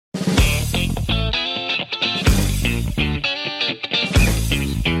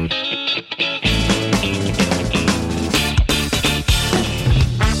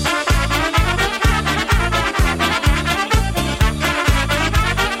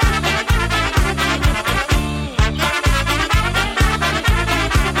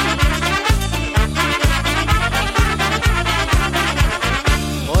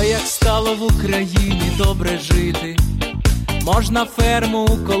Можна ферму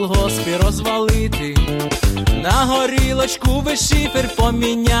у колгоспі розвалити, на горілочку весь шифер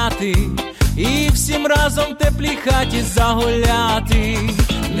поміняти і всім разом в теплій хаті загуляти.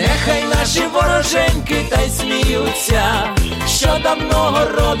 Нехай наші вороженьки та й сміються, що давно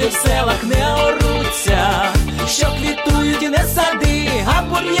городи в селах не оруться, що квітують не сади, а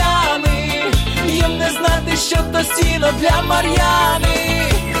бур'яни, їм не знати, що то сіно для Мар'яни.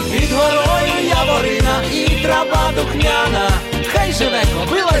 Під горою яворина і трава духмяна, хай живе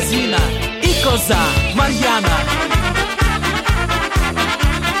кобила Зіна і коза Мар'яна.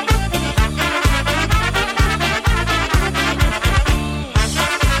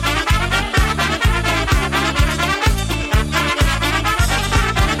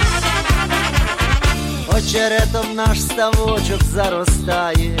 Очеретом наш ставочок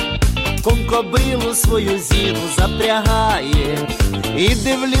заростає, кум кобилу свою Зіну запрягає,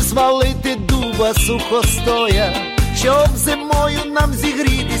 іде в ліс валити дуба сухостоя, щоб зимою нам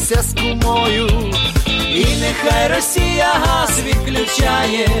зігрітися з кумою. І нехай Росія газ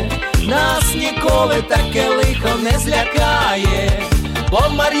відключає, нас ніколи таке лихо не злякає, бо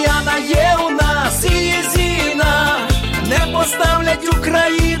Мар'яна є у нас і Зіна, не поставлять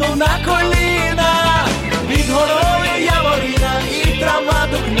Україну на коліна. Під горою яворина і трава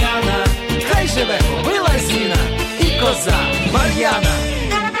духмяна, хай живе кобила Зіна і коза Мар'яна.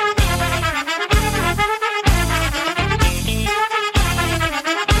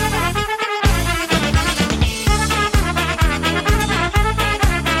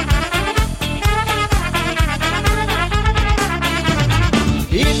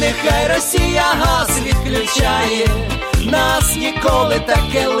 І нехай Росія газ відключає, нас ніколи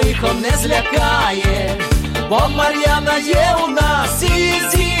таке лихо не злякає, бо Мар'яна є у нас і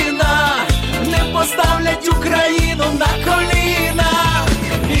Зіна, не поставлять Україну на коліна.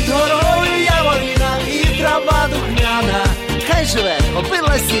 Під горою яворина і трава духмяна, хай живе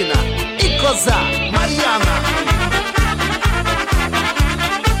кобила Зіна і коза Мар'яна.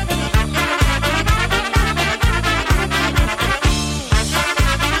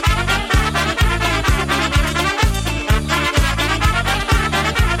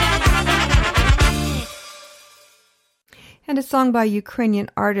 And a song by Ukrainian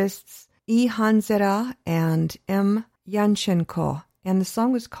artists E. Hanzera and M. Yanchenko. And the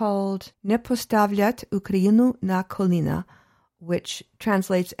song was called Ne postavlyat Ukrainu na kolina, which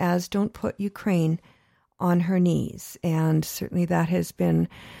translates as Don't Put Ukraine on Her Knees. And certainly that has been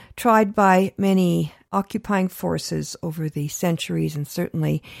tried by many occupying forces over the centuries and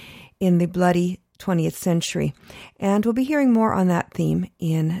certainly in the bloody 20th century. And we'll be hearing more on that theme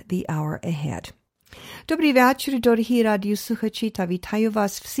in the hour ahead. Добрий вечір, дорогі радіослухачі, та вітаю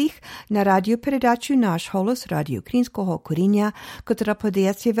вас всіх на радіопередачу «Наш голос» радіо українського коріння, котра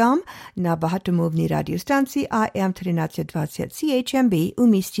подається вам на багатомовній радіостанції AM-1320 CHMB у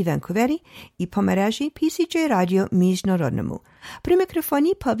місті Ванкувері і по мережі PCJ Радіо Міжнародному. При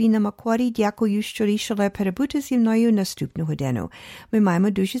мікрофоні Павліна Макварі, дякую, що рішили перебути зі мною наступну годину. Ми маємо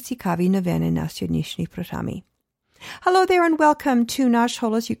дуже цікаві новини на сьогоднішній програмі. Hello there and welcome to Nash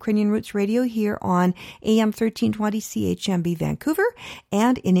Holos Ukrainian Roots Radio here on AM 1320 CHMB Vancouver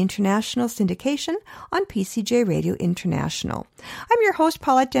and in international syndication on PCJ Radio International. I'm your host,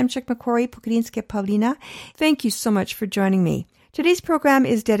 Paula Demchik-Macquarie Pukrinske Pavlina. Thank you so much for joining me. Today's program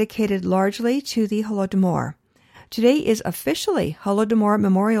is dedicated largely to the Holodomor. Today is officially Holodomor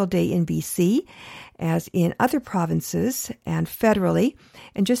Memorial Day in BC, as in other provinces and federally.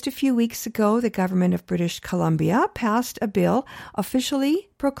 And just a few weeks ago, the government of British Columbia passed a bill officially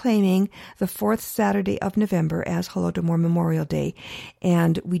proclaiming the fourth Saturday of November as Holodomor Memorial Day.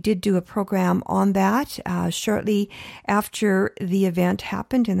 And we did do a program on that shortly after the event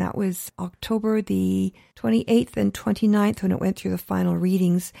happened, and that was October the 28th and 29th when it went through the final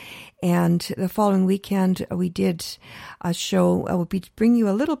readings. And the following weekend, we did a show. We'll bring you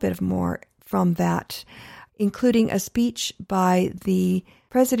a little bit of more from that, including a speech by the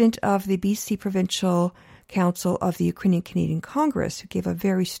president of the BC Provincial Council of the Ukrainian Canadian Congress, who gave a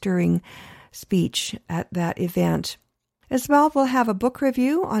very stirring speech at that event. As well, we'll have a book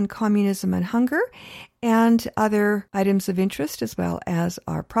review on communism and hunger and other items of interest, as well as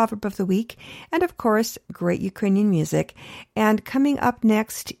our proverb of the week, and of course, great Ukrainian music. And coming up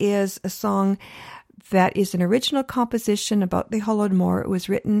next is a song that is an original composition about the Holodomor. It was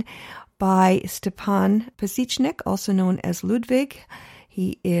written by Stepan Pasichnik, also known as Ludwig.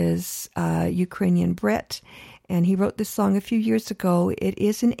 He is a Ukrainian Brit, and he wrote this song a few years ago. It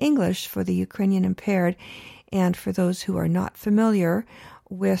is in English for the Ukrainian impaired, and for those who are not familiar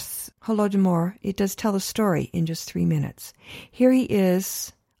with Holodomor, it does tell a story in just 3 minutes. Here he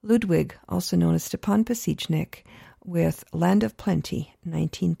is, Ludwig, also known as Stepan Pasichnik, with Land of Plenty,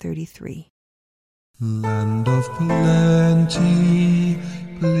 1933. Land of plenty,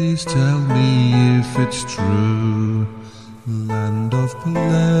 please tell me if it's true. Land of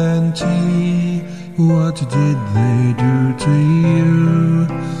plenty, what did they do to you?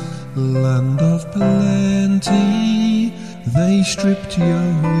 Land of plenty, they stripped your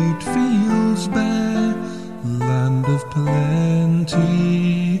wheat fields bare. Land of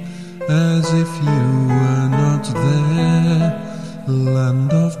plenty, as if you were not there.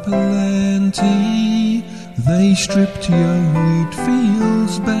 Land of plenty, they stripped your wheat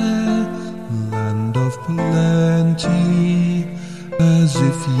fields bare. Land of plenty, as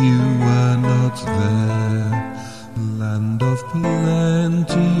if you were not there. Land of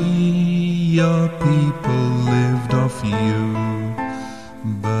plenty, your people lived off you.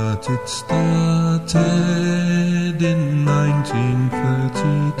 But it started in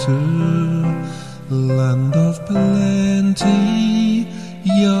 1932. Land of plenty,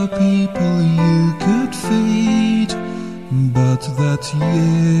 your people you could feed. But that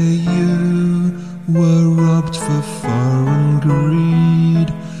year you were robbed for foreign greed.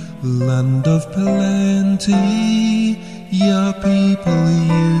 Land of plenty, your people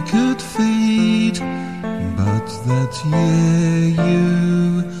you could feed. But that year you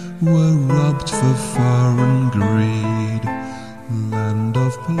were robbed for foreign greed. Land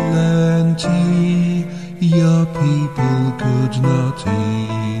of plenty, your people could not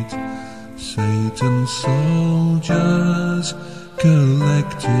eat. Satan's soldiers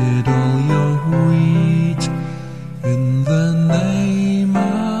collected all your wheat in the name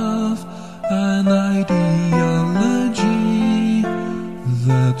of an ideology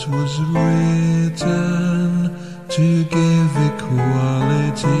that was written to give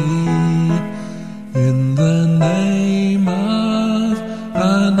equality. In the name of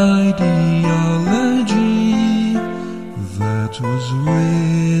an ideology that was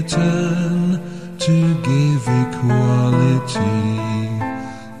written to give equality.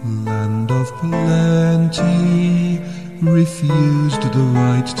 Land of plenty refused the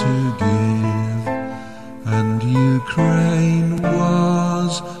right to give, and Ukraine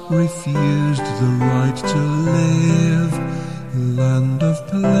was refused the right to live. Land of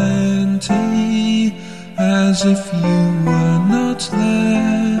plenty, as if you were not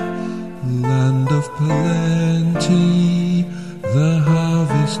there. Land of plenty, the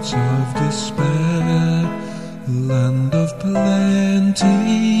harvests of despair. Land of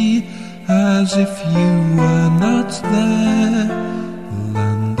plenty, as if you were not there.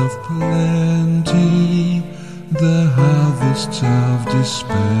 Land of plenty, the harvests of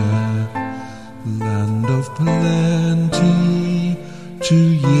despair. Land of plenty, 2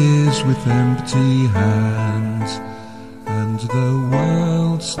 years with empty hands, and the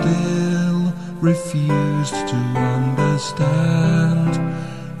world still refused to understand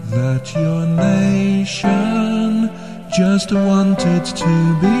that your nation just wanted to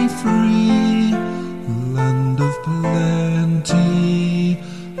be free. Land of plenty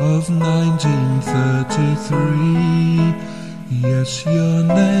of 1933. Yes, your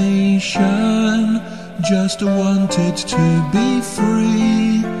nation just wanted to be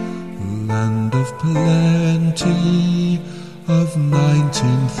free. Land of plenty of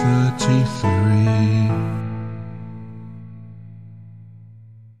 1933.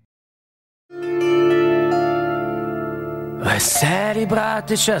 Веселі,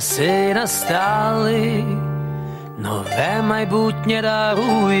 брати, часи настали, нове майбутнє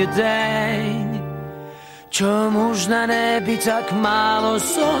дарує день. Чому ж на небі так мало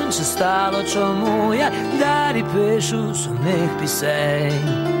сонця стало? Чому я далі пишу сумних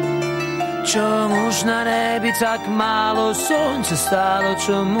пісень? Чому ж на небі так мало сонця стало?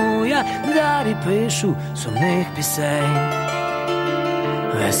 Чому я далі пишу сумних пісень?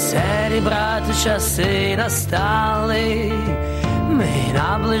 Веселі, брати, часи настали, ми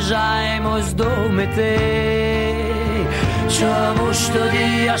наближаємось до мети. Чому ж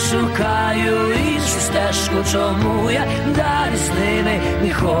тоді я шукаю іншу стежку? Чому я далі з ними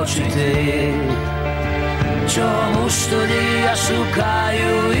не хочу йти? Чому ж тоді я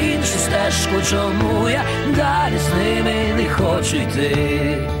шукаю іншу стежку? Чому я далі з ними не хочу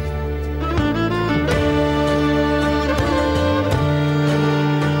йти?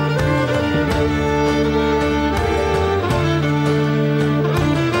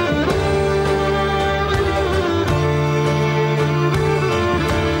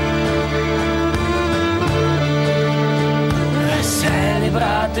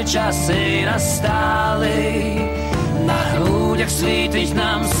 Часи настали, на грудях світить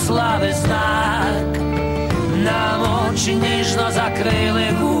нам слави знак, нам очі ніжно закрили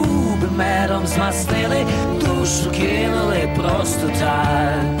губи губи медом змастили, душу кинули просто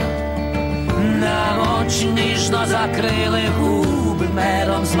так. Нам очі ніжно закрили, губи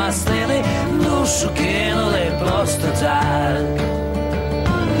медом змастили, душу кинули просто так.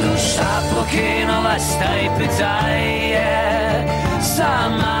 Душа прокинулась та й питає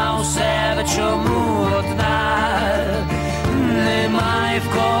сама у себе, чому одна. Немає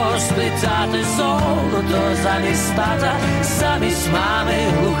в кого сплітати золото замість тата, замість мами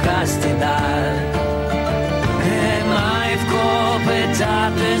глуха стіна. Немає в кого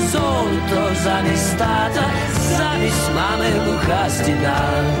питати золото замість тата, замість мами глуха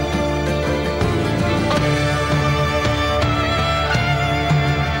стіна.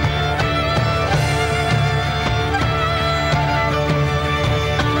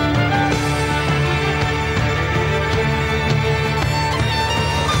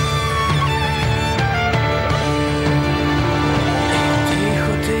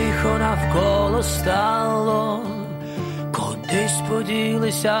 Навколо стало, кудись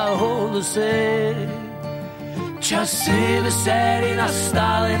поділися голоси. Часи веселі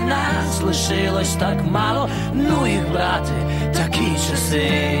настали, нас лишилось так мало, ну їх, брате, такі часи.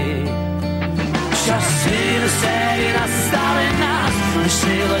 Часи веселі настали, нас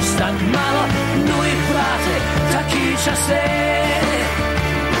лишилось так мало, ну їх, брате, такі часи.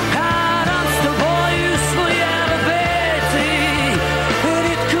 А нам з тобою своє робити,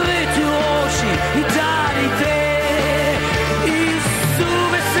 відкрити очі і далі йти. Ісу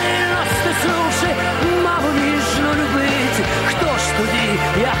весело стиснувши, мало ніжно любити. Хто ж тоді,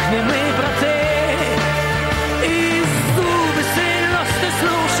 як не ми, брати? Ісу весело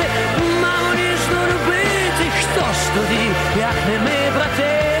стиснувши, мало ніжно любити. Хто ж тоді, як не ми,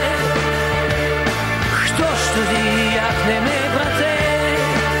 брати? Хто ж тоді, як не ми, брати?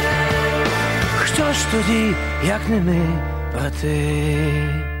 Хто ж тоді, як не ми, брати?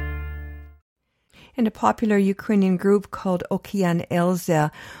 And a popular Ukrainian group called Okean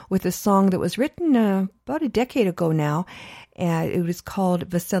Elza with a song that was written about a decade ago now. It was called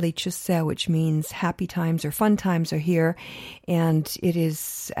Veseli Chase, which means happy times or fun times are here. And it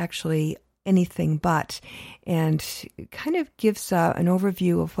is actually anything but. And it kind of gives an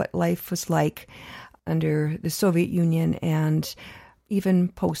overview of what life was like under the Soviet Union and even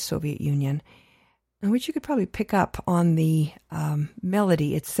post-Soviet Union, which you could probably pick up on the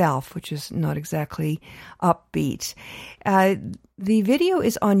melody itself, which is not exactly upbeat. The video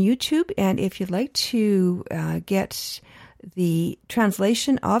is on YouTube, and if you'd like to get the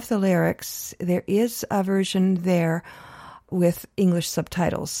translation of the lyrics, there is a version there with English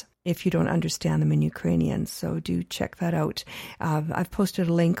subtitles if you don't understand them in Ukrainian. So do check that out. I've posted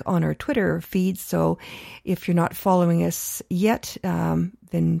a link on our Twitter feed, so if you're not following us yet,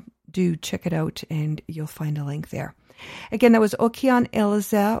 then do check it out and you'll find a link there. Again, that was Okean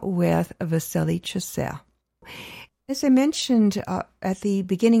Elza with Veseli Chase. As I mentioned at the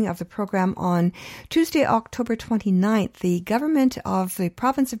beginning of the program, on Tuesday, October 29th, the government of the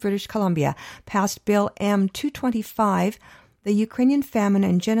province of British Columbia passed Bill M-225, the Ukrainian Famine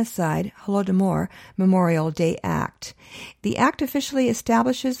and Genocide Holodomor Memorial Day Act. The act officially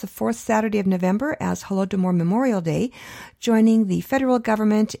establishes the fourth Saturday of November as Holodomor Memorial Day, joining the federal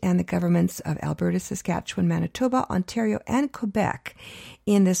government and the governments of Alberta, Saskatchewan, Manitoba, Ontario, and Quebec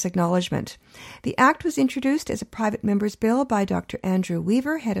in this acknowledgement. The act was introduced as a private member's bill by Dr. Andrew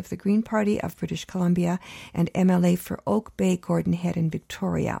Weaver, head of the Green Party of British Columbia and MLA for Oak Bay, Gordon Head, and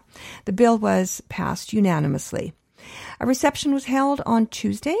Victoria. The bill was passed unanimously. A reception was held on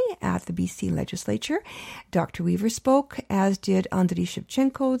Tuesday at the BC Legislature. Dr. Weaver spoke, as did Andriy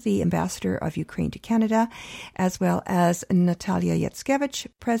Shevchenko, the ambassador of Ukraine to Canada, as well as Natalia Yatskevich,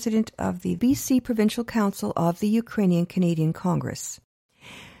 president of the BC Provincial Council of the Ukrainian Canadian Congress.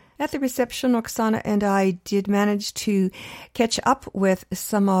 At the reception, Oksana and I did manage to catch up with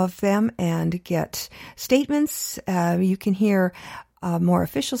some of them and get statements. You can hear more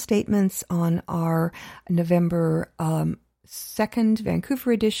official statements on our November 2nd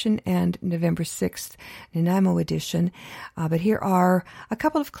Vancouver edition and November 6th Nanaimo edition. But here are a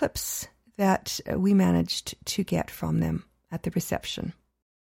couple of clips that we managed to get from them at the reception.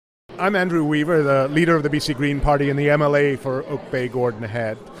 I'm Andrew Weaver, the leader of the BC Green Party and the MLA for Oak Bay, Gordon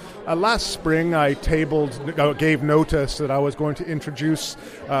Head. Last spring, I gave notice that I was going to introduce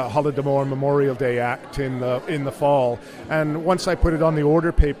Holodomor Memorial Day Act in the fall. And once I put it on the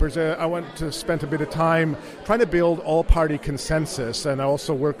order papers, I spent a bit of time trying to build all-party consensus, and I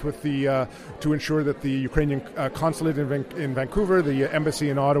also worked with to ensure that the Ukrainian consulate in Vancouver, the embassy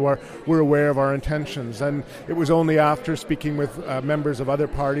in Ottawa, were aware of our intentions. And it was only after speaking with members of other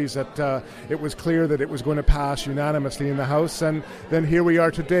parties that it was clear that it was going to pass unanimously in the House. And then here we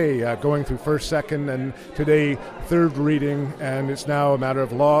are today. today, going through first, second, and today third reading, and it's now a matter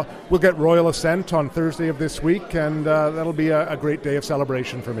of law. We'll get royal assent on Thursday of this week, and that'll be a great day of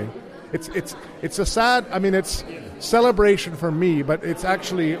celebration for me. It's a sad, it's celebration for me, but it's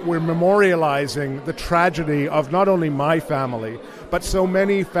actually, we're memorializing the tragedy of not only my family, but so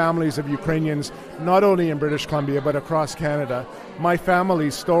many families of Ukrainians, not only in British Columbia, but across Canada. My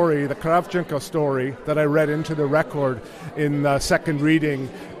family's story, the Kravchenko story that I read into the record in second reading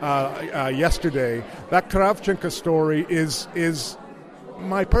yesterday, that Kravchenko story is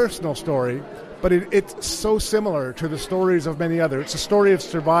my personal story. But it's so similar to the stories of many others. It's a story of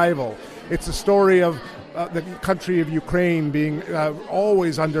survival. It's a story of the country of Ukraine being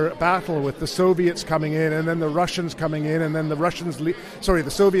always under battle with the Soviets coming in, and then the Russians coming in, and then the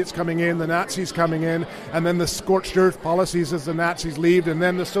Soviets coming in, the Nazis coming in, and then the scorched earth policies as the Nazis leave, and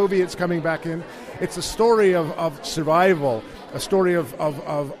then the Soviets coming back in. It's a story of survival, a story of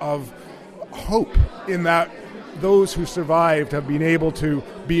hope in that those who survived have been able to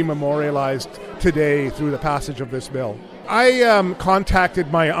be memorialized today through the passage of this bill. I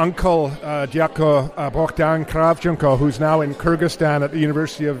contacted my uncle, Dyako Bogdan Kravchenko, who's now in Kyrgyzstan at the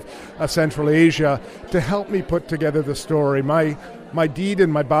University of Central Asia, to help me put together the story. My dad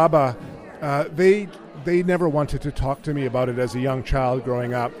and my baba, they never wanted to talk to me about it as a young child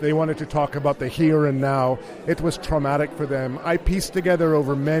growing up. They wanted to talk about the here and now. It was traumatic for them. I pieced together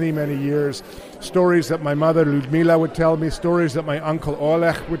over many, many years stories that my mother Ludmila would tell me, stories that my uncle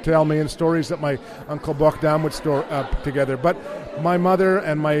Oleg would tell me, and stories that my uncle Bogdan would put together. But my mother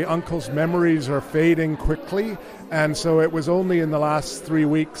and my uncle's memories are fading quickly, and so it was only in the last 3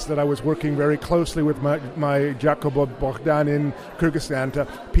 weeks that I was working very closely with my Jacobo Bogdan in Kyrgyzstan to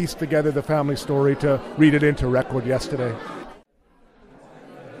piece together the family story to read it into record yesterday.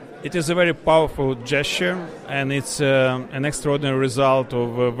 It is a very powerful gesture, and it's an extraordinary result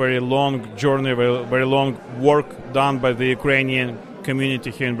of a very long journey, very long work done by the Ukrainian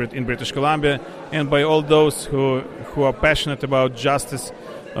community here in British Columbia, and by all those who are passionate about justice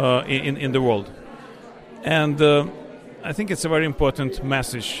in the world. And I think it's a very important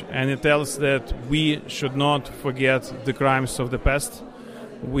message, and it tells that we should not forget the crimes of the past.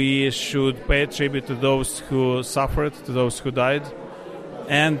 We should pay tribute to those who suffered, to those who died,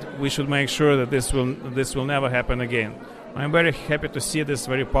 and we should make sure that this will never happen again. I'm very happy to see this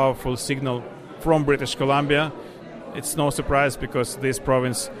very powerful signal from British Columbia. It's no surprise because this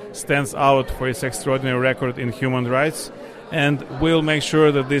province stands out for its extraordinary record in human rights, and we'll make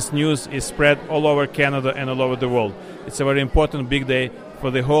sure that this news is spread all over Canada and all over the world. It's a very important big day for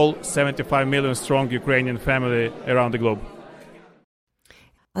the whole 75 million strong Ukrainian family around the globe.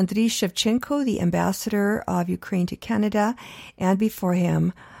 Andriy Shevchenko, the ambassador of Ukraine to Canada, and before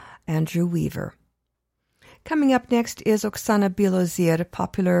him, Andrew Weaver. Coming up next is Oksana Bilozir, a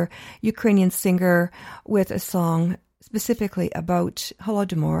popular Ukrainian singer with a song specifically about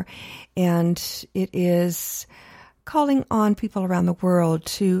Holodomor, and it is calling on people around the world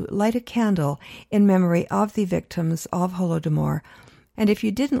to light a candle in memory of the victims of Holodomor. And if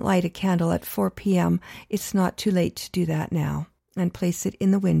you didn't light a candle at 4 p.m., it's not too late to do that now, and place it in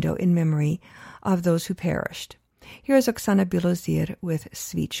the window in memory of those who perished. Here's Oksana Bilozir with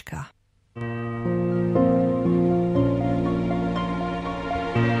Svichka.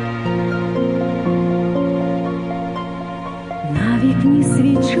 На вікні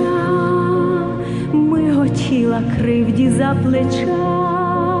свіча миготіла кривді за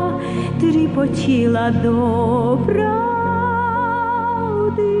плеча, тріпотіла до правди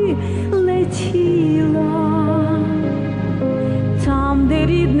летіла. Там, де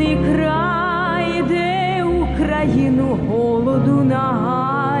рідний край, де Україну голоду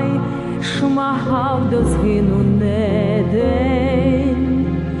нагай, шмагав до згину не день,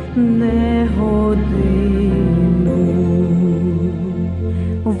 не годину.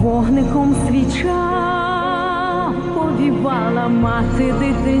 Вогником свіча повівала мати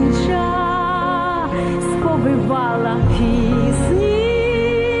дитинча, сповивала пісні,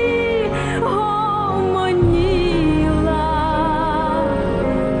 гомоніла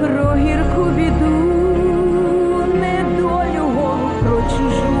про гірку біду, недолю голу, про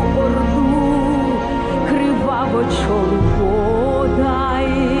чужу орду, криваво чолу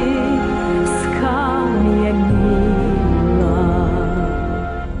подай, скам'яніла.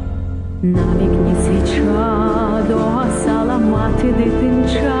 На вікні свіча догасала мати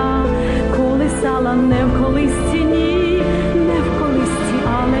дитинча, колисала не в колисці, ні, не в колисці,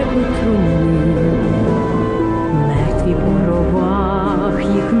 але у труні. Мертві по гробах,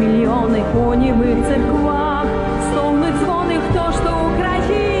 їх мільйони по німих церквах, стогнуть дзвони, хто ж то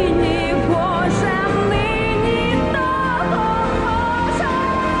Україні, Боже, нині того Боже.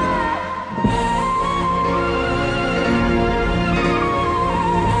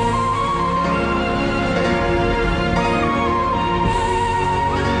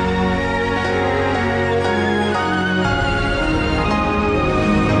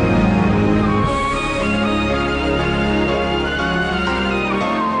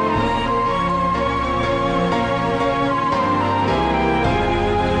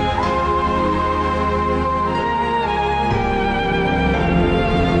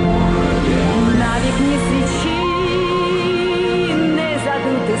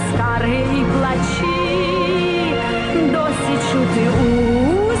 скарги і плачі, досі чути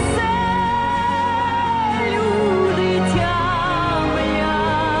усе, люди тямлять,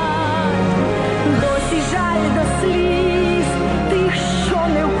 досі жаль до сліз тих, що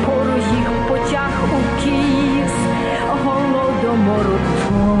не впору їх потяг у кіс голодомору,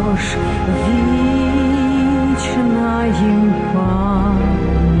 тож вічна їм пам'ять.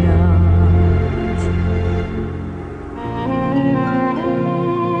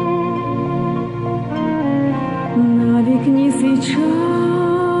 На вікні свіча,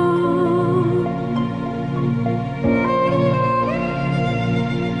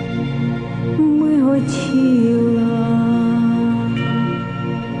 миготіла.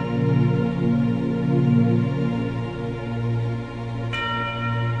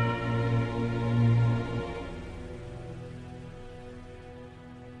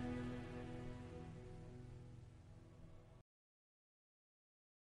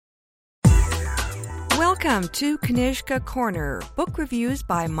 Welcome to Knyzhka Corner, book reviews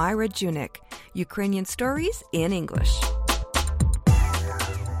by Myra Junik, Ukrainian stories in English.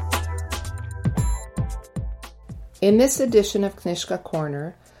 In this edition of Knyzhka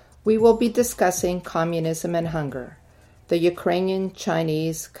Corner, we will be discussing Communism and Hunger, the Ukrainian,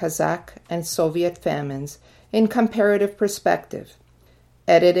 Chinese, Kazakh, and Soviet famines in comparative perspective,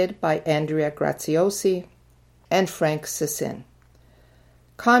 edited by Andrea Graziosi and Frank Sissin.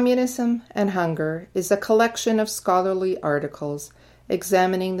 Communism and Hunger is a collection of scholarly articles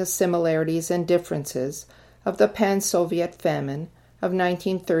examining the similarities and differences of the pan-Soviet famine of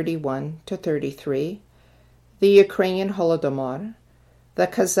 1931-33, the Ukrainian Holodomor, the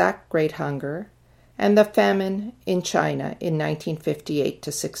Kazakh Great Hunger, and the famine in China in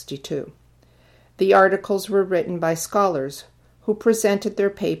 1958-62. The articles were written by scholars who presented their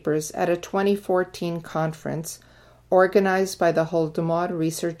papers at a 2014 conference organized by the Holodomor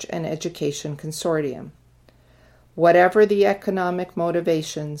Research and Education Consortium. Whatever the economic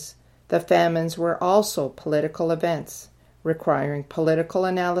motivations, the famines were also political events, requiring political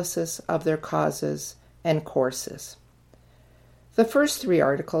analysis of their causes and courses. The first three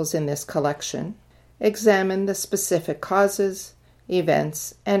articles in this collection examine the specific causes,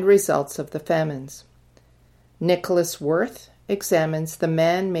 events, and results of the famines. Nicholas Wirth examines the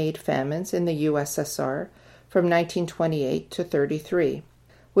man-made famines in the USSR from 1928 to 33,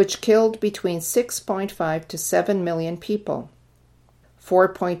 which killed between 6.5 to 7 million people,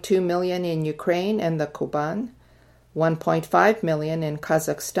 4.2 million in Ukraine and the Kuban, 1.5 million in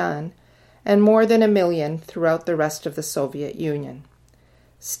Kazakhstan, and more than 1 million throughout the rest of the Soviet Union.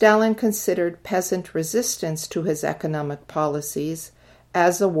 Stalin considered peasant resistance to his economic policies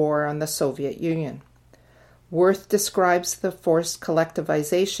as a war on the Soviet Union. Wirth describes the forced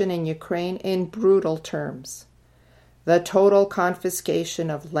collectivization in Ukraine in brutal terms. The total confiscation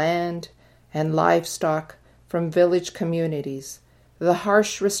of land and livestock from village communities, the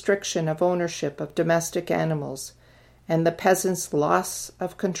harsh restriction of ownership of domestic animals, and the peasants' loss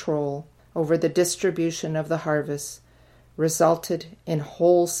of control over the distribution of the harvests resulted in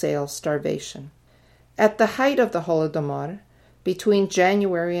wholesale starvation. At the height of the Holodomor, between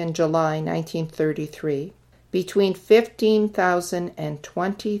January and July 1933, between 15,000 and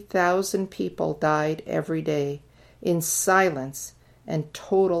 20,000 people died every day in silence and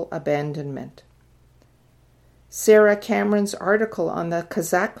total abandonment. Sarah Cameron's article on the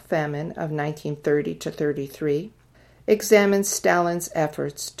Kazakh famine of 1930 to 33 examines Stalin's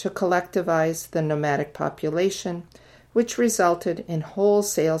efforts to collectivize the nomadic population, which resulted in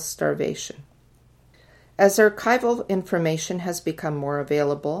wholesale starvation. As archival information has become more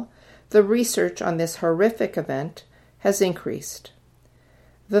available, the research on this horrific event has increased.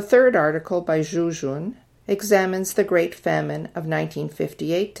 The third article by Zhu Jun examines the Great Famine of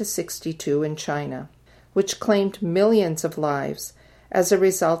 1958 to 62 in China, which claimed millions of lives as a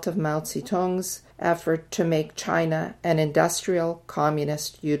result of Mao Zedong's effort to make China an industrial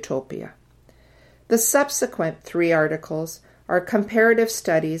communist utopia. The subsequent three articles are comparative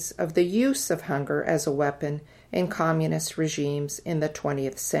studies of the use of hunger as a weapon in communist regimes in the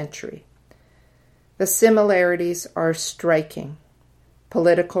 20th century. The similarities are striking.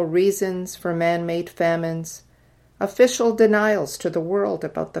 Political reasons for man-made famines, official denials to the world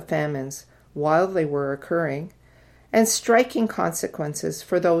about the famines while they were occurring, and striking consequences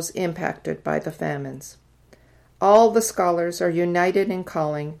for those impacted by the famines. All the scholars are united in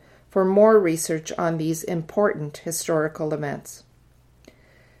calling for more research on these important historical events.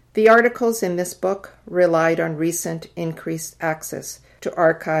 The articles in this book relied on recent increased access to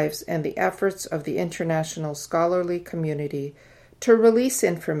archives and the efforts of the international scholarly community to release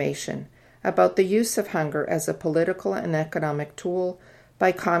information about the use of hunger as a political and economic tool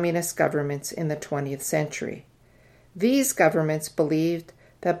by communist governments in the 20th century. These governments believed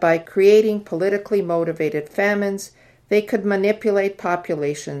that by creating politically motivated famines, they could manipulate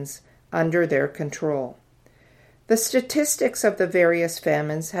populations under their control. The statistics of the various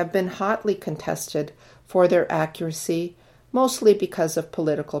famines have been hotly contested for their accuracy, mostly because of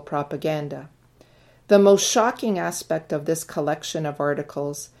political propaganda. The most shocking aspect of this collection of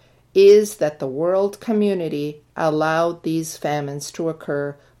articles is that the world community allowed these famines to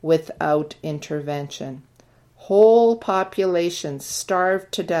occur without intervention. Whole populations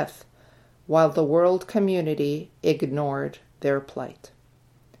starved to death while the world community ignored their plight.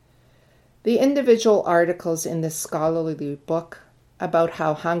 The individual articles in this scholarly book about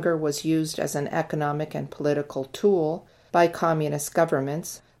how hunger was used as an economic and political tool by communist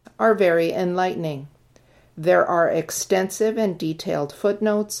governments are very enlightening. There are extensive and detailed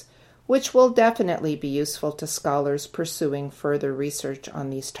footnotes, which will definitely be useful to scholars pursuing further research on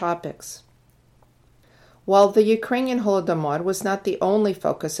these topics. While the Ukrainian Holodomor was not the only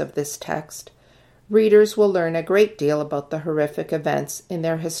focus of this text, readers will learn a great deal about the horrific events in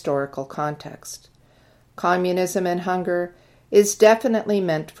their historical context. Communism and hunger is definitely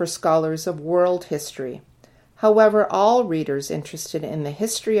meant for scholars of world history. However, all readers interested in the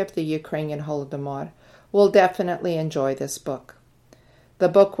history of the Ukrainian Holodomor will definitely enjoy this book. The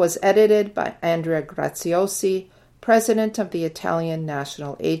book was edited by Andrea Graziosi, president of the Italian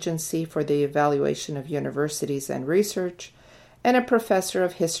National Agency for the Evaluation of Universities and Research, and a professor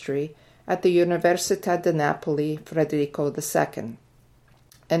of history at the Università di Napoli Federico II,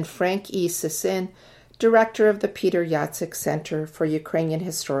 and Frank E. Sissin, director of the Peter Yatsik Center for Ukrainian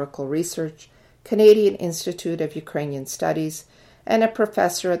Historical Research, Canadian Institute of Ukrainian Studies, and a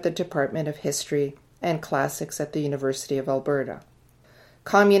professor at the Department of History and Classics at the University of Alberta.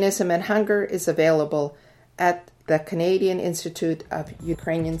 Communism and Hunger is available at the Canadian Institute of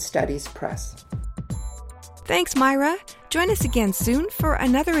Ukrainian Studies Press. Thanks, Myra. Join us again soon for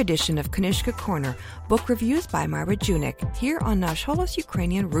another edition of Kanishka Corner, book reviews by Myra Junik, here on Nash Holos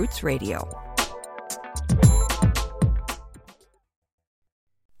Ukrainian Roots Radio.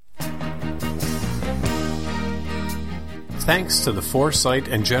 Thanks to the foresight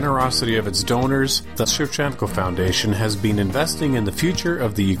and generosity of its donors, the Shevchenko Foundation has been investing in the future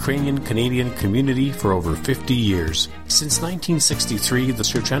of the Ukrainian-Canadian community for over 50 years. Since 1963, the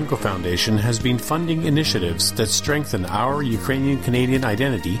Shevchenko Foundation has been funding initiatives that strengthen our Ukrainian-Canadian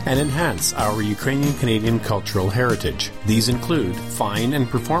identity and enhance our Ukrainian-Canadian cultural heritage. These include fine and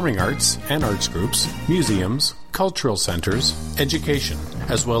performing arts and arts groups, museums, cultural centers, education,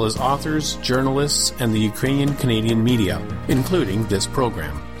 as well as authors, journalists, and the Ukrainian-Canadian media, including this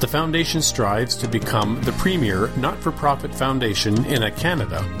program. The foundation strives to become the premier not-for-profit foundation in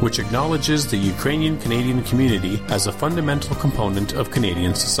Canada, which acknowledges the Ukrainian-Canadian community as a fundamental component of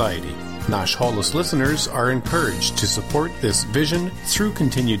Canadian society. Nash Holos listeners are encouraged to support this vision through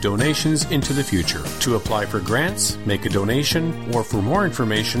continued donations into the future. To apply for grants, make a donation, or for more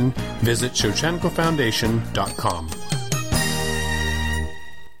information, visit ShevchenkoFoundation.com.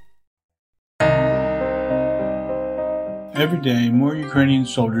 Every day, more Ukrainian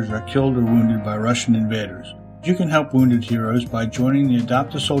soldiers are killed or wounded by Russian invaders. You can help wounded heroes by joining the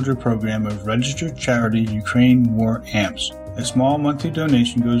Adopt a Soldier program of registered charity Ukraine War Amps. A small monthly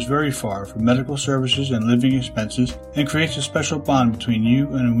donation goes very far for medical services and living expenses and creates a special bond between you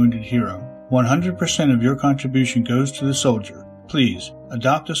and a wounded hero. 100% of your contribution goes to the soldier. Please,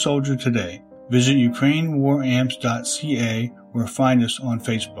 adopt a soldier today. Visit UkraineWarAmps.ca or find us on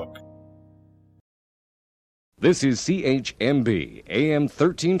Facebook. This is CHMB, AM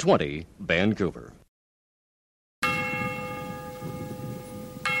 1320, Vancouver.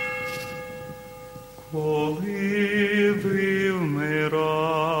 Коли ви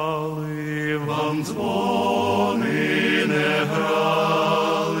вмирали, вам дзвони не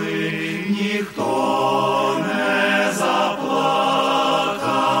грали, ніхто не заплакав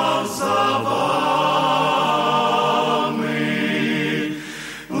за вами,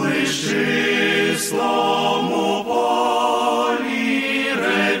 лиш чистому полі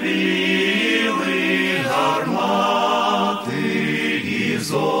ревіли гармати і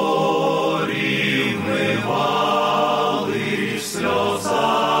зорі вмивали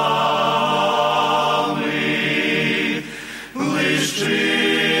сльозами.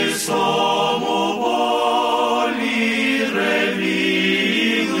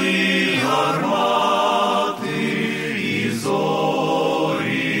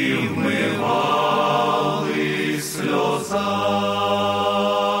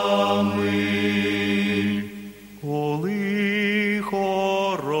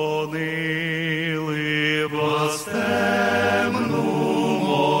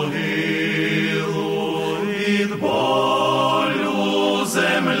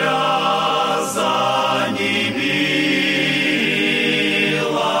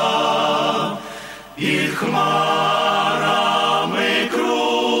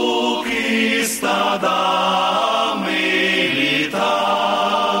 стадами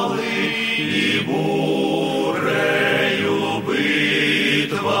літали, і бурею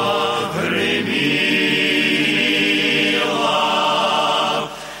битва гриміла,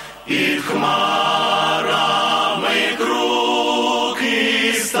 під хмарами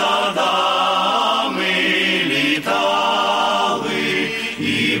круки стадами літали,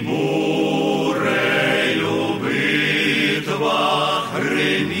 і бурею битва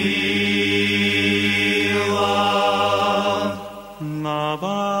гриміла. На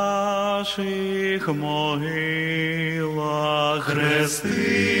ваших могилах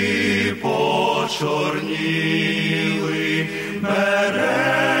хрести почорніли,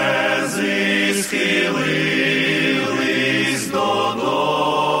 берези схилились додолу,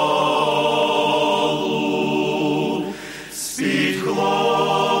 спіть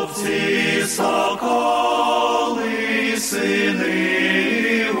хлопці, соколи,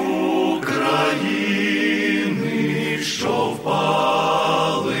 сини України, що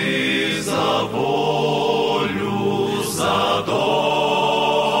впали за волю, за долю.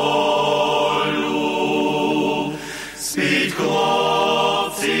 Спіть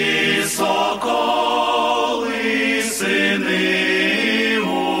хлопці, соколи, сини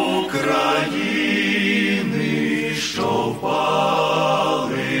України, що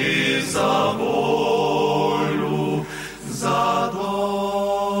впали за волю, за долю.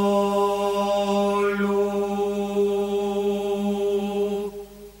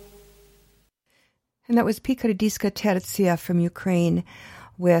 And that was Picaradisca Tertia from Ukraine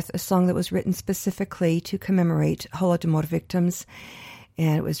with a song that was written specifically to commemorate Holodomor victims.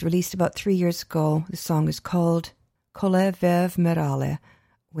 And it was released about 3 years ago. The song is called Kole Vev Merale,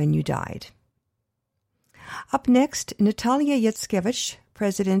 When You Died. Up next, Natalia Yatskevich,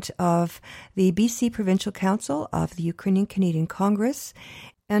 president of the BC Provincial Council of the Ukrainian Canadian Congress,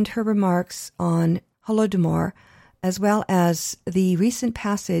 and her remarks on Holodomor, as well as the recent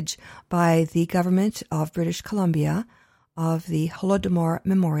passage by the government of British Columbia of the Holodomor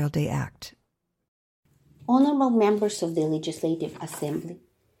Memorial Day Act. Honorable members of the Legislative Assembly,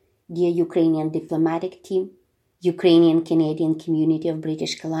 dear Ukrainian diplomatic team, Ukrainian Canadian community of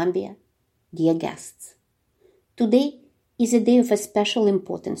British Columbia, dear guests. Today is a day of a special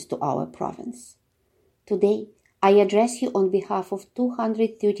importance to our province. Today, I address you on behalf of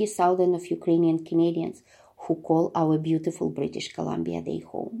 230,000 of Ukrainian Canadians who call our beautiful British Columbia their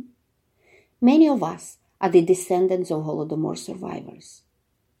home. Many of us are the descendants of Holodomor survivors.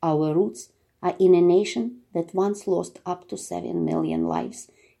 Our roots are in a nation that once lost up to 7 million lives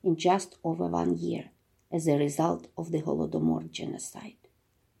in just over 1 year as a result of the Holodomor genocide.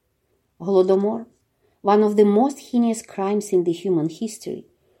 Holodomor, one of the most heinous crimes in the human history,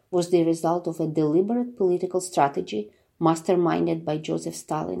 was the result of a deliberate political strategy masterminded by Joseph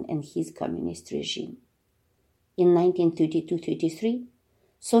Stalin and his communist regime. In 1932-33,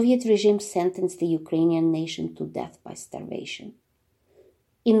 Soviet regime sentenced the Ukrainian nation to death by starvation.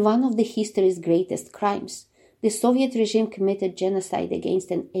 In one of the history's greatest crimes, the Soviet regime committed genocide against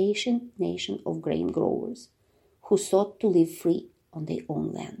an ancient nation of grain growers who sought to live free on their own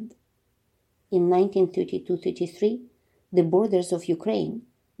land. In 1932-33, the borders of Ukraine,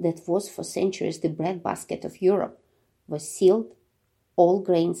 that was for centuries the breadbasket of Europe, were sealed, all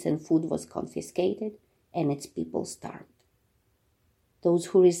grains and food was confiscated, and its people starved. Those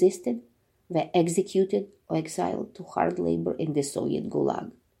who resisted were executed or exiled to hard labor in the Soviet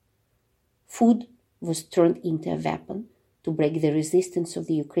Gulag. Food was turned into a weapon to break the resistance of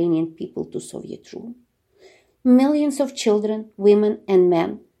the Ukrainian people to Soviet rule. Millions of children, women, and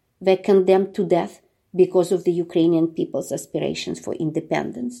men were condemned to death because of the Ukrainian people's aspirations for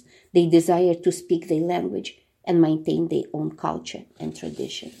independence, their desire to speak their language and maintain their own culture and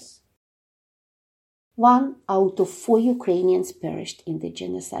traditions. 1 out of 4 Ukrainians perished in the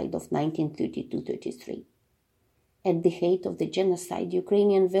genocide of 1932-33. At the height of the genocide,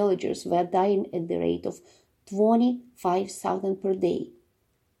 Ukrainian villagers were dying at the rate of 25,000 per day,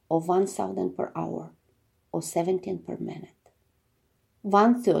 or 1,000 per hour, or 17 per minute.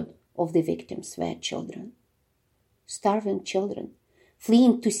 1/3 of the victims were children. Starving children,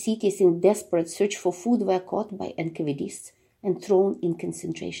 fleeing to cities in desperate search for food, were caught by NKVDists and thrown in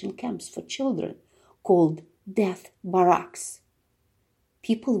concentration camps for children, called death barracks.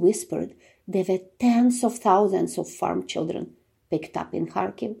 People whispered there were tens of thousands of farm children picked up in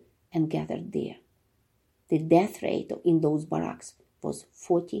Kharkiv and gathered there. The death rate in those barracks was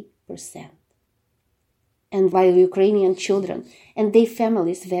 40%. And while Ukrainian children and their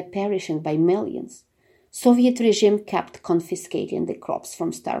families were perishing by millions, Soviet regime kept confiscating the crops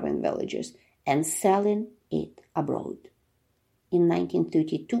from starving villagers and selling it abroad. In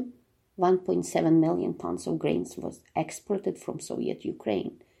 1932, 1.7 million tons of grains was exported from Soviet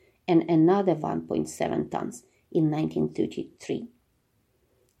Ukraine, and another 1.7 tons in 1933.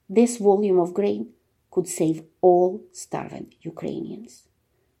 This volume of grain could save all starving Ukrainians.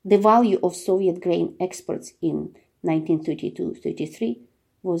 The value of Soviet grain exports in 1932-33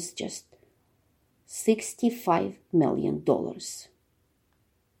 was just $65 million.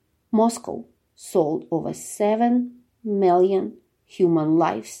 Moscow sold over 7 million human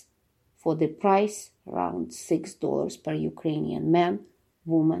lives for the price around $6 per Ukrainian man,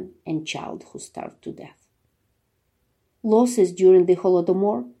 woman, and child who starved to death. Losses during the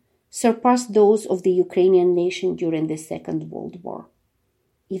Holodomor surpassed those of the Ukrainian nation during the Second World War.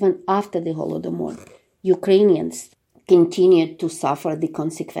 Even after the Holodomor, Ukrainians continued to suffer the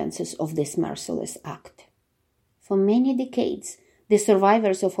consequences of this merciless act. For many decades, the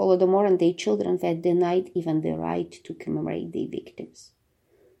survivors of Holodomor and their children were denied even the right to commemorate their victims.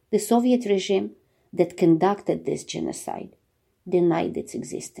 The Soviet regime that conducted this genocide denied its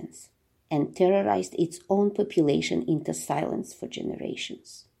existence and terrorized its own population into silence for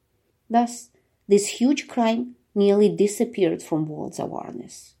generations. Thus, this huge crime nearly disappeared from world's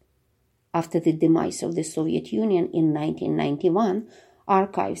awareness. After the demise of the Soviet Union in 1991,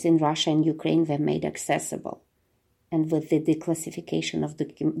 archives in Russia and Ukraine were made accessible. And with the declassification of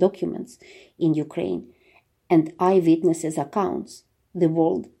documents in Ukraine and eyewitnesses' accounts, the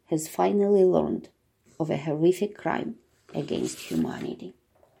world has finally learned of a horrific crime against humanity.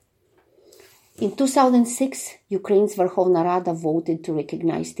 In 2006, Ukraine's Verkhovna Rada voted to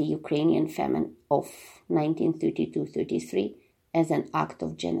recognize the Ukrainian famine of 1932-33 as an act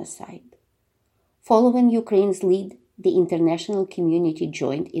of genocide. Following Ukraine's lead, the international community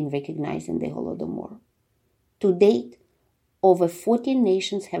joined in recognizing the Holodomor. To date, over 14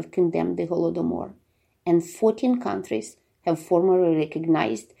 nations have condemned the Holodomor, and 14 countries have formally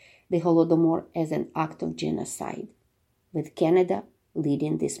recognized the Holodomor as an act of genocide, with Canada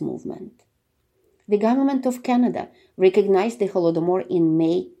leading this movement. The government of Canada recognized the Holodomor in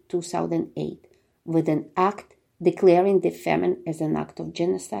May 2008 with an act declaring the famine as an act of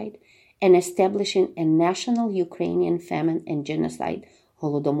genocide and establishing a national Ukrainian Famine and Genocide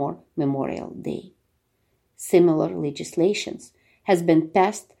Holodomor Memorial Day. Similar legislations has been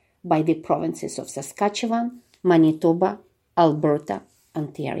passed by the provinces of Saskatchewan, Manitoba, Alberta,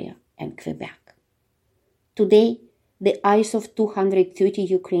 Ontario, and Quebec. Today, the eyes of 230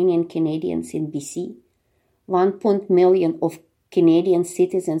 Ukrainian Canadians in BC, 1 million of Canadian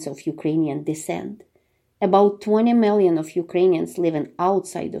citizens of Ukrainian descent, about 20 million of Ukrainians living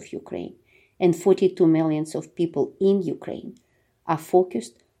outside of Ukraine, and 42 million of people in Ukraine are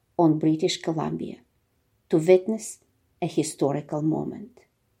focused on British Columbia to witness a historical moment.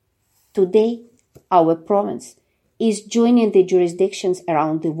 Today, our province is joining the jurisdictions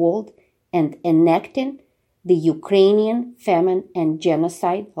around the world and enacting the Ukrainian Famine and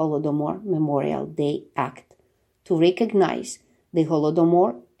Genocide Holodomor Memorial Day Act to recognize the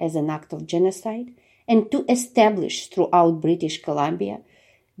Holodomor as an act of genocide and to establish throughout British Columbia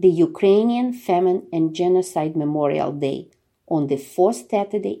the Ukrainian Famine and Genocide Memorial Day on the fourth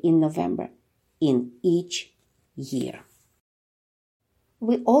Saturday in November in each year.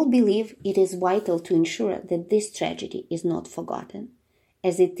 We all believe it is vital to ensure that this tragedy is not forgotten,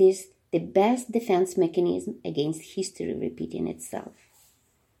 as it is the best defense mechanism against history repeating itself.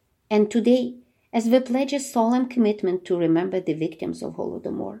 And today, as we pledge a solemn commitment to remember the victims of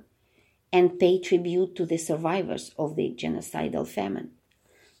Holodomor and pay tribute to the survivors of the genocidal famine,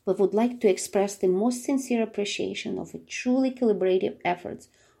 we would like to express the most sincere appreciation of the truly collaborative efforts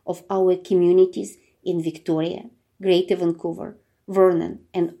of our communities in Victoria, Greater Vancouver, Vernon,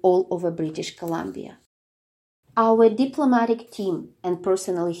 and all over British Columbia. Our diplomatic team, and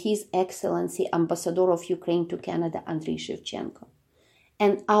personally His Excellency Ambassador of Ukraine to Canada, Andriy Shevchenko,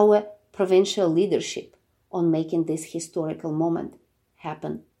 and our provincial leadership on making this historical moment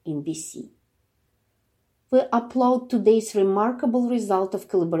happen in BC. We applaud today's remarkable result of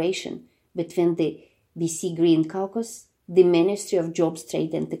collaboration between the BC Green Caucus, the Ministry of Jobs,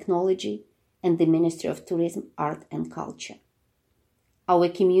 Trade and Technology, and the Ministry of Tourism, Art and Culture. Our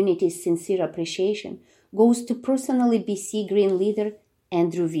community's sincere appreciation goes to personally BC Green leader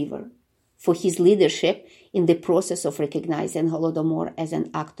Andrew Weaver for his leadership in the process of recognizing Holodomor as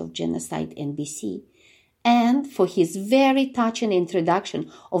an act of genocide in BC, and for his very touching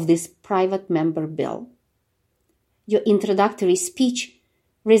introduction of this private member bill. Your introductory speech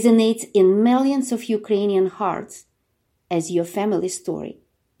resonates in millions of Ukrainian hearts, as your family story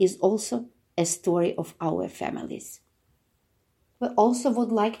is also a story of our families. We also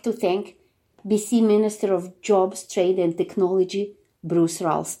would like to thank BC Minister of Jobs, Trade and Technology, Bruce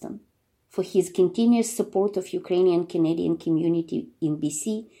Ralston, for his continuous support of Ukrainian Canadian community in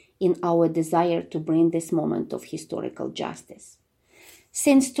BC in our desire to bring this moment of historical justice.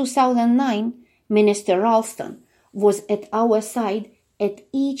 Since 2009, Minister Ralston was at our side at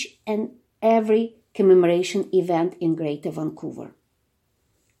each and every commemoration event in Greater Vancouver.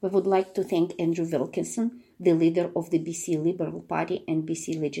 We would like to thank Andrew Wilkinson, the leader of the BC Liberal Party and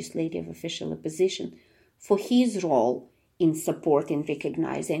BC Legislative Official Opposition, for his role in supporting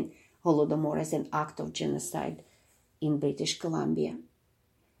recognizing Holodomor as an act of genocide in British Columbia.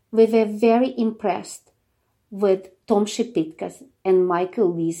 We were very impressed with Tom Shepitka's and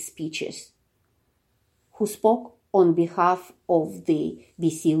Michael Lee's speeches, who spoke on behalf of the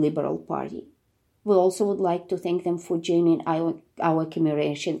BC Liberal Party. We also would like to thank them for joining our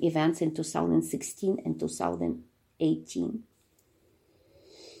commemoration events in 2016 and 2018.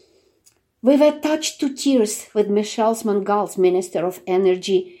 We were touched to tears with Michelle Mangal's Minister of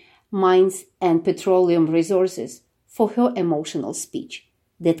Energy, Mines and Petroleum Resources for her emotional speech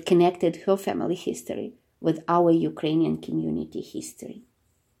that connected her family history with our Ukrainian community history.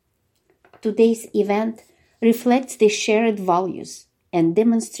 Today's event reflects the shared values and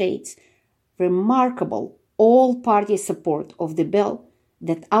demonstrates remarkable all-party support of the bill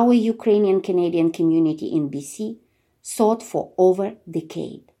that our Ukrainian Canadian community in BC sought for over a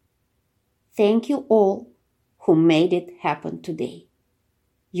decade. Thank you all who made it happen today.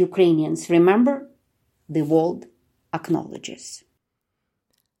 Ukrainians remember, the world acknowledges.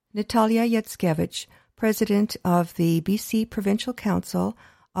 Natalia Yatskevich, President of the BC Provincial Council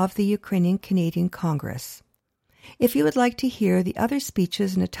of the Ukrainian Canadian Congress. If you would like to hear the other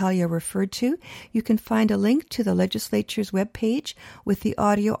speeches Natalia referred to, you can find a link to the legislature's webpage with the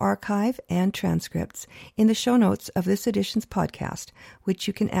audio archive and transcripts in the show notes of this edition's podcast, which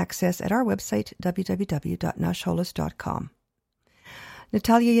you can access at our website, www.nashholos.com.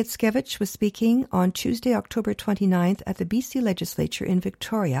 Natalia Yatskevich was speaking on Tuesday, October 29th at the BC Legislature in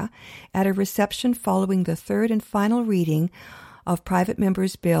Victoria at a reception following the third and final reading of Private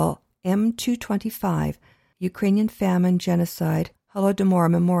Member's Bill M225, Ukrainian Famine, Genocide,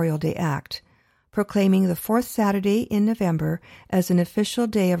 Holodomor Memorial Day Act, proclaiming the fourth Saturday in November as an official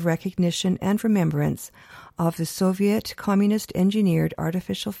day of recognition and remembrance of the Soviet communist-engineered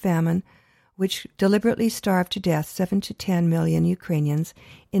artificial famine which deliberately starved to death 7 to 10 million Ukrainians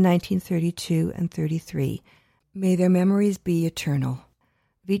in 1932 and 33. May their memories be eternal.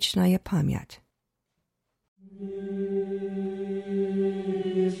 Vichnaya Pamyat.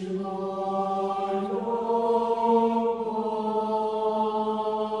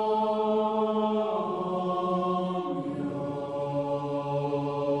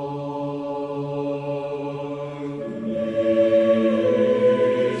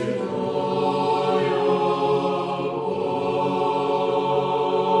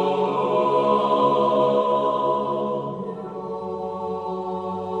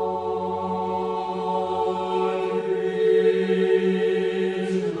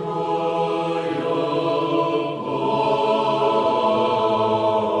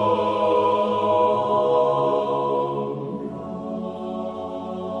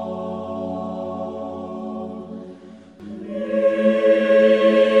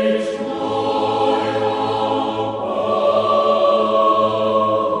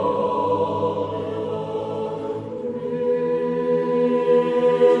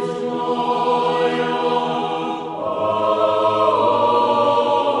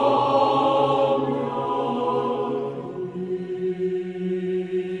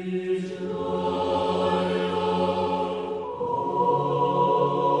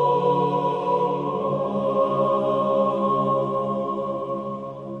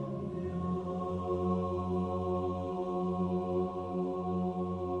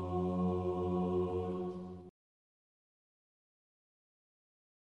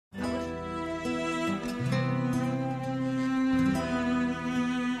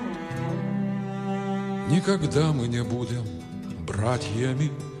 Никогда мы не будем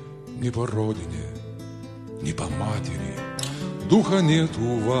братьями ни по родине, ни по матери. Духа нет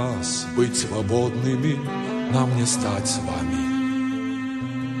у вас быть свободными, нам не стать с вами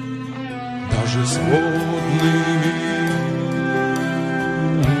даже сводными.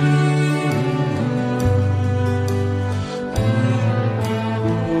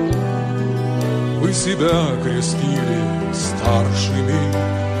 Вы себя крестили старшими,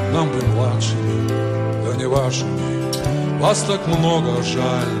 нам бы младшими, да не вашими. Вас так много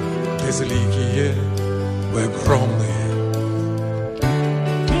жаль, безликие, вы огромные.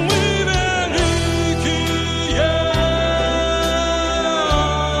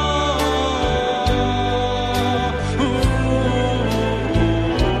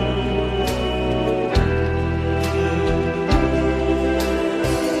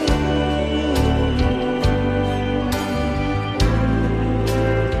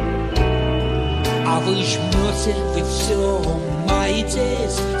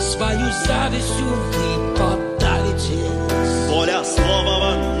 здесь свою завистью вы подавитесь. Воля слова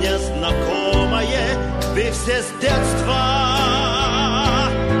вам незнакомое, вы все с детства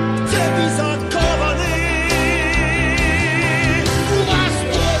в цепи закованы. У вас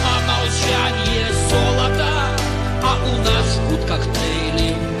дома молчание золота, а у нас жгут коктейли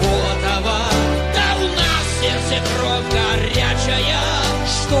Молотова. Да у нас сердце кровь горячая,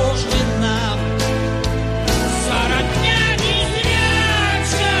 что ж вы нам, сородня незрячая?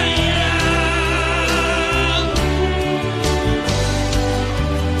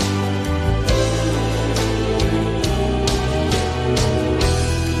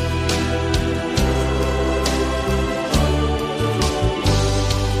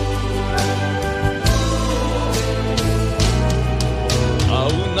 А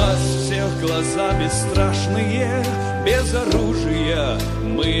у нас всех глаза бесстрашные, без оружия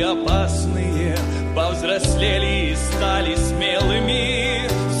мы опасные, повзрослели и стали смелыми,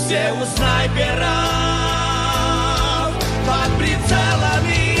 все у снайперов под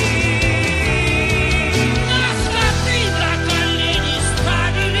прицелами. Нас коты до коленей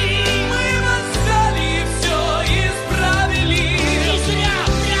ставили, Мы восстали и все исправили. не зря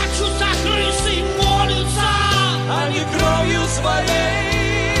прячутся крысы, молятся. Они кровью своей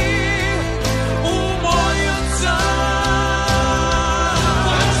умоются.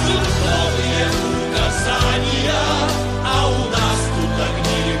 Вас ждут новые указания, А у нас тут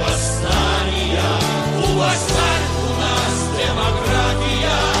огни восстания. У вас царь, у нас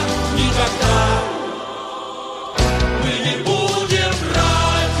демократия. Никогда мы не будем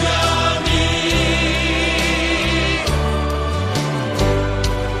братьями.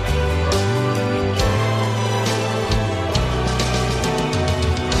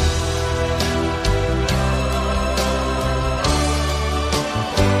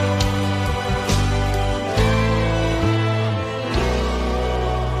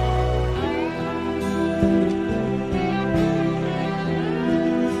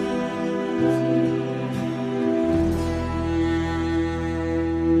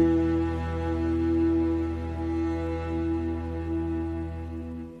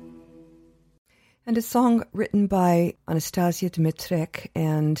 And a song written by Anastasia Dmitrek,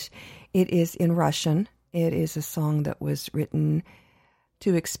 and it is in Russian. It is a song that was written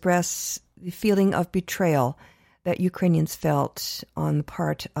to express the feeling of betrayal that Ukrainians felt on the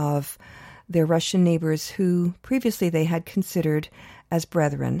part of their Russian neighbors who previously they had considered as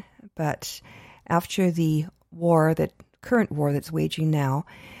brethren. But after the war, that current war that's waging now,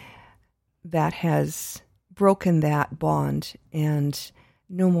 that has broken that bond, and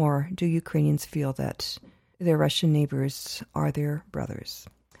no more do Ukrainians feel that their Russian neighbors are their brothers.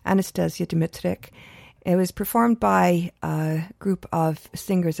 Anastasia Dmitrek. It was performed by a group of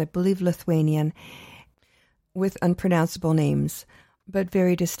singers, I believe Lithuanian, with unpronounceable names, but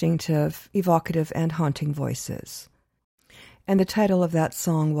very distinctive, evocative, and haunting voices. And the title of that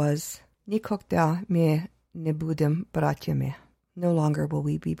song was Nikogda me ne budem bratyami. No longer will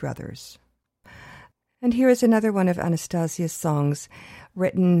we be brothers. And here is another one of Anastasia's songs,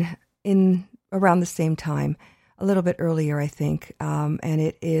 written in around the same time, a little bit earlier, I think, and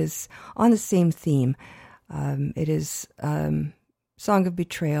it is on the same theme. It is song of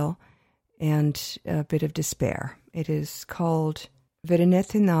betrayal and a bit of despair. It is called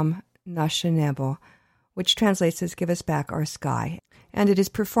Vernete nam naše nebo, which translates as Give Us Back Our Sky, and it is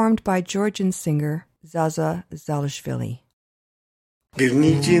performed by Georgian singer Zaza Zalishvili.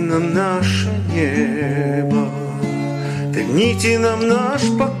 Верните нам наше небо, верните нам наш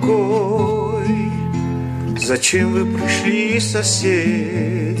покой. Зачем вы пришли,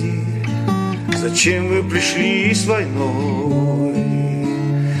 соседи? Зачем вы пришли с войной?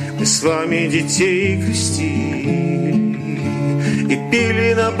 Мы с вами детей крестили и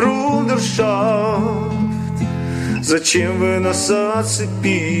пили на брундершафт. Зачем вы нас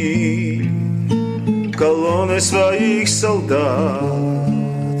оцепили колонной своих солдат?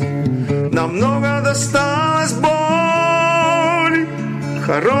 Нам много досталось боли,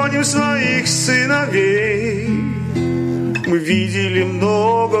 хороним своих сыновей. Мы видели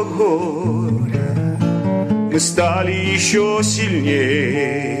много горя, мы стали еще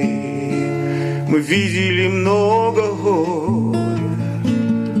сильнее. Мы видели много горя,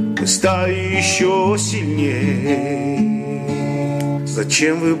 мы стали еще сильнее.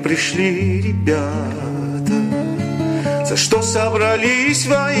 Зачем вы пришли, ребята? За что собрались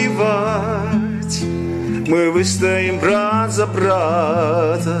воевать? Мы выстоим брат за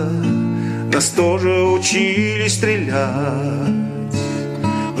брата. Нас тоже учили стрелять.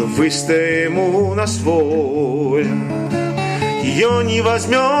 Мы выстоим, у нас воля. Ее не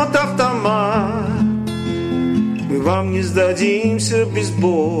возьмет автомат. Мы вам не сдадимся без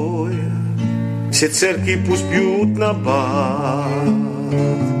боя. Все церкви пусть бьют на бат.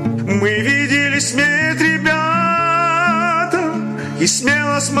 Мы видели смерть, ребята, и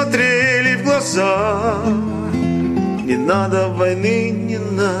смело смотрели в глаза. Не надо войны, не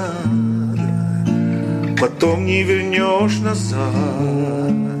надо, потом не вернешь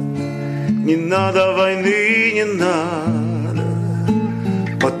назад. Не надо войны, не надо,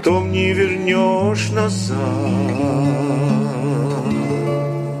 потом не вернешь назад.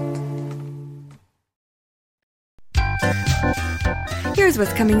 Here's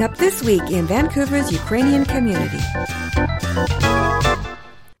what's coming up this week in Vancouver's Ukrainian community.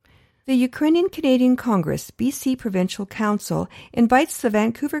 The Ukrainian Canadian Congress BC Provincial Council invites the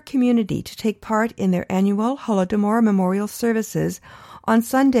Vancouver community to take part in their annual Holodomor Memorial Services on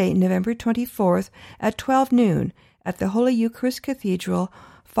Sunday, November 24th at 12 noon at the Holy Eucharist Cathedral,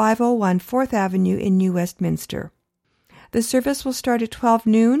 501 4th Avenue in New Westminster. The service will start at 12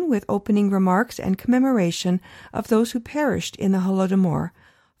 noon with opening remarks and commemoration of those who perished in the Holodomor,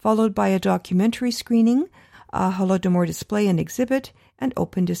 followed by a documentary screening, a Holodomor display and exhibit, and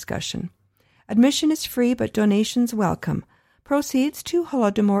open discussion. Admission is free, but donations welcome. Proceeds to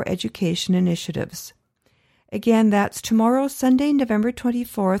Holodomor education initiatives. Again, that's tomorrow, Sunday, November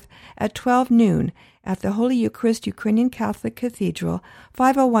 24th at 12 noon at the Holy Eucharist Ukrainian Catholic Cathedral,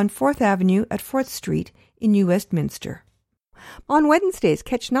 501 4th Avenue at 4th Street in New Westminster. On Wednesdays,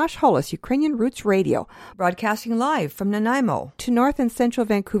 catch Nash Holos Ukrainian Roots Radio, broadcasting live from Nanaimo to North and Central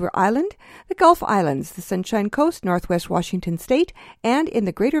Vancouver Island, the Gulf Islands, the Sunshine Coast, Northwest Washington State, and in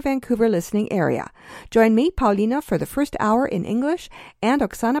the Greater Vancouver listening area. Join me, Paulina, for the first hour in English and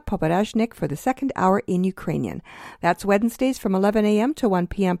Oksana Poparashnik for the second hour in Ukrainian. That's Wednesdays from 11 a.m. to 1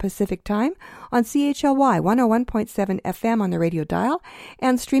 p.m. Pacific Time on CHLY 101.7 FM on the radio dial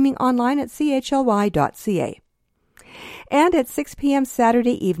and streaming online at chly.ca. And at 6 p.m.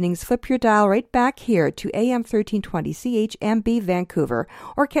 Saturday evenings, flip your dial right back here to AM 1320 CHMB Vancouver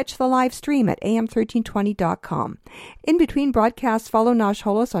or catch the live stream at am1320.com. In between broadcasts, follow Nash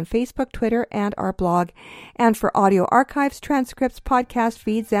Holos on Facebook, Twitter, and our blog. And for audio archives, transcripts, podcast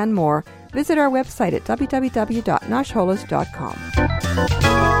feeds, and more, visit our website at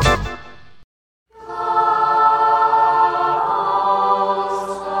www.nashholos.com.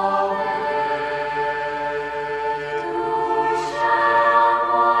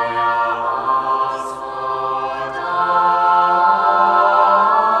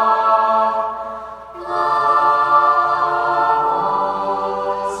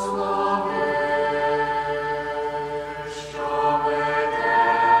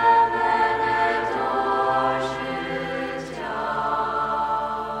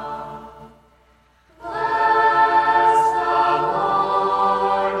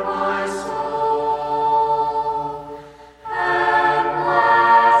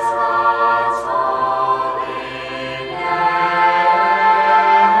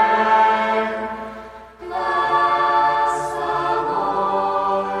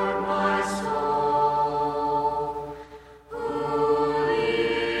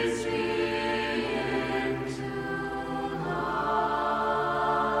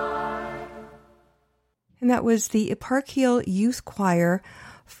 That was the Eparchial Youth Choir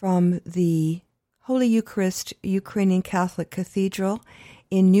from the Holy Eucharist Ukrainian Catholic Cathedral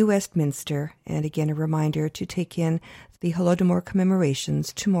in New Westminster. And again, a reminder to take in the Holodomor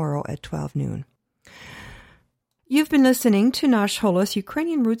commemorations tomorrow at 12 noon. You've been listening to Nash Holos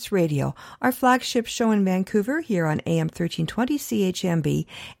Ukrainian Roots Radio, our flagship show in Vancouver here on AM 1320 CHMB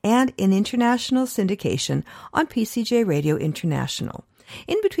and in international syndication on PCJ Radio International.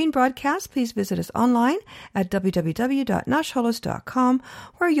 In between broadcasts, please visit us online at www.nashholos.com,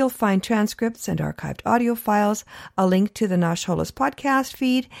 where you'll find transcripts and archived audio files, a link to the Nash Holos podcast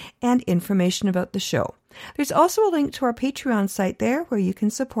feed, and information about the show. There's also a link to our Patreon site there, where you can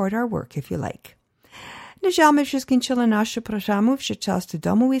support our work if you like. На жаль, ми вже скінчили нашу програму, вже час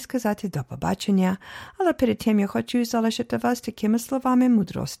додому і сказати до побачення, але перед тим я хочу залишити вас такими словами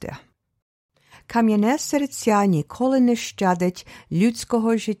мудрості. Кам'яне серця ніколи не щадить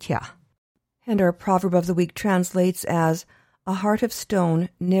людського життя. And our proverb of the week translates as, a heart of stone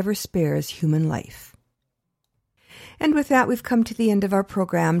never spares human life. And with that, we've come to the end of our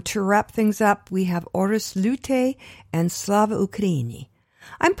program. To wrap things up, we have Orus Lute and Slava Ukraini.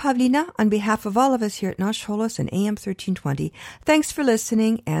 I'm Pavlina. On behalf of all of us here at Nash Holos and AM 1320, thanks for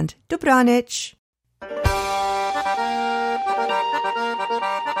listening and Dobranich!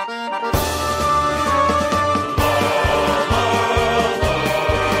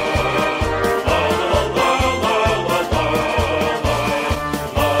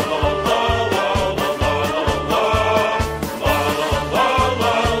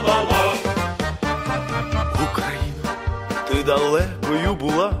 далекою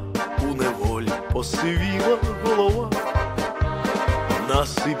була, у неволі посивіла голова. На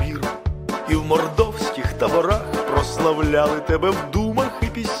Сибіру і в мордовських таборах прославляли тебе в думах і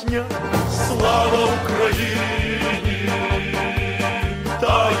піснях. Слава Україні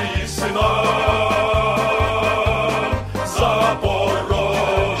та її синам,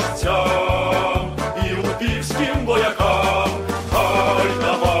 запорожцям і липівським воякам,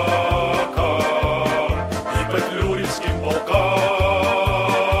 гайдамакам і петлюрівським полкам.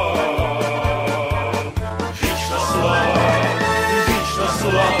 Вічна слава, вічна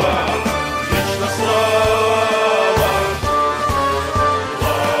слава, вічна слава.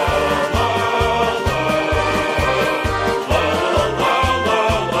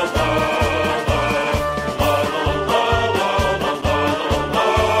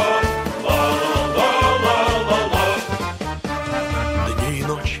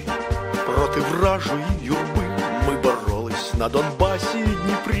 Вражої юрби ми боролись на Донбасі і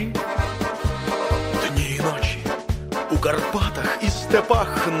Дніпрі. Дні й ночі у Карпатах і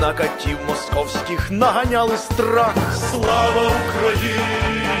степах на катів московських наганяли страх. Слава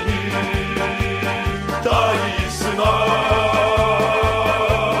Україні та її синам,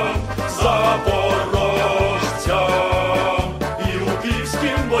 запорожцям і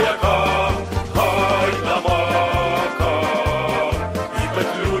липівським воякам, гайдамакам і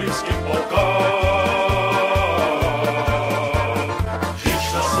петлюрівським полкам.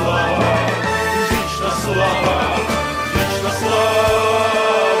 Вічна слава, вічна слава, вічна слава.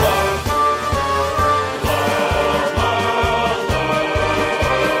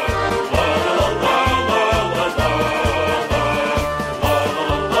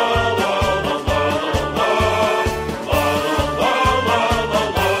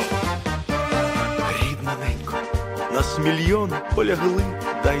 Рідна ненько, нас мільйони полягли,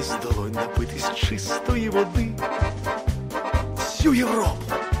 дай з долонь напитись чистої води. Всю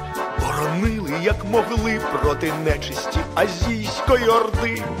Європу боронили, як могли, проти нечисті азійської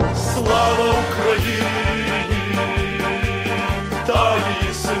орди. Слава Україні та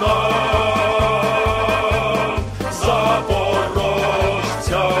її синам,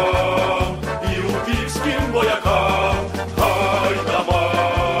 запорожцям і липівським воякам, гайдамакам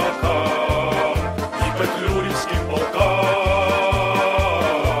і петлюрівським полкам.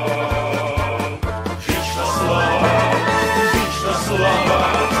 Вічна слава, вічна слава,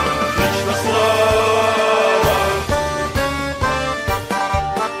 вічна слава.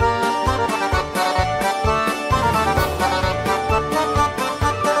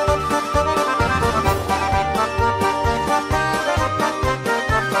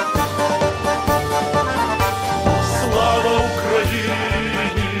 Слава Україні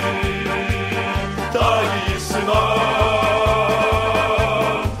та її синам,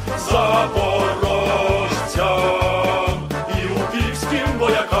 запорожцям і липівським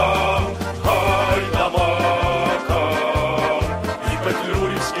воякам, гайдамакам і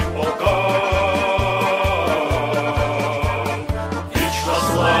петлюрівським полкам. Вічна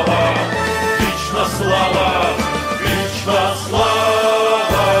слава, вічна слава, вічна слава.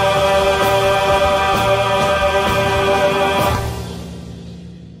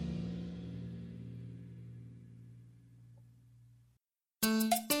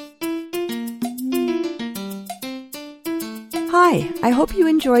 Hi, I hope you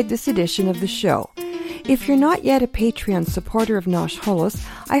enjoyed this edition of the show. If you're not yet a Patreon supporter of Nosh Holos,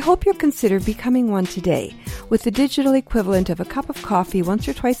 I hope you'll consider becoming one today, with the digital equivalent of a cup of coffee once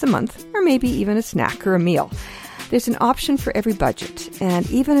or twice a month, or maybe even a snack or a meal. There's an option for every budget, and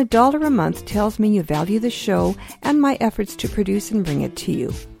even $1 a month tells me you value the show and my efforts to produce and bring it to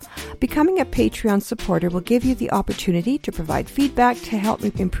you. Becoming a Patreon supporter will give you the opportunity to provide feedback to help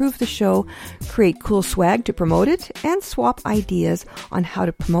me improve the show, create cool swag to promote it, and swap ideas on how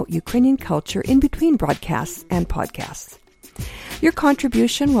to promote Ukrainian culture in between broadcasts and podcasts. Your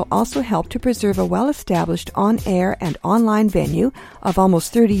contribution will also help to preserve a well-established on-air and online venue of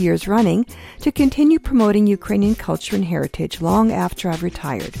almost 30 years running to continue promoting Ukrainian culture and heritage long after I've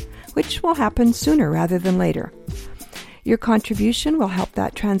retired, which will happen sooner rather than later. Your contribution will help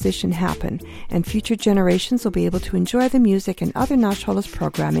that transition happen, and future generations will be able to enjoy the music and other Nosh Holos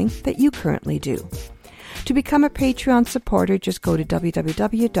programming that you currently do. To become a Patreon supporter, just go to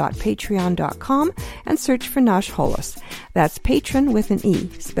www.patreon.com and search for Nosh Holos. That's patron with an E,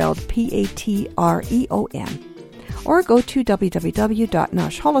 spelled Patreon. Or go to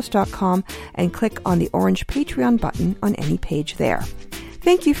www.noshholos.com and click on the orange Patreon button on any page there.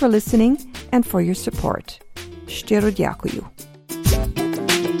 Thank you for listening and for your support. Щиро дякую.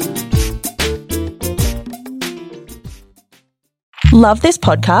 Love this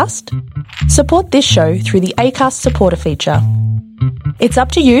podcast? Support this show through the Acast supporter feature. It's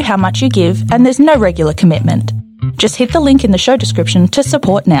up to you how much you give, and there's no regular commitment. Just hit the link in the show description to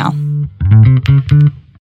support now.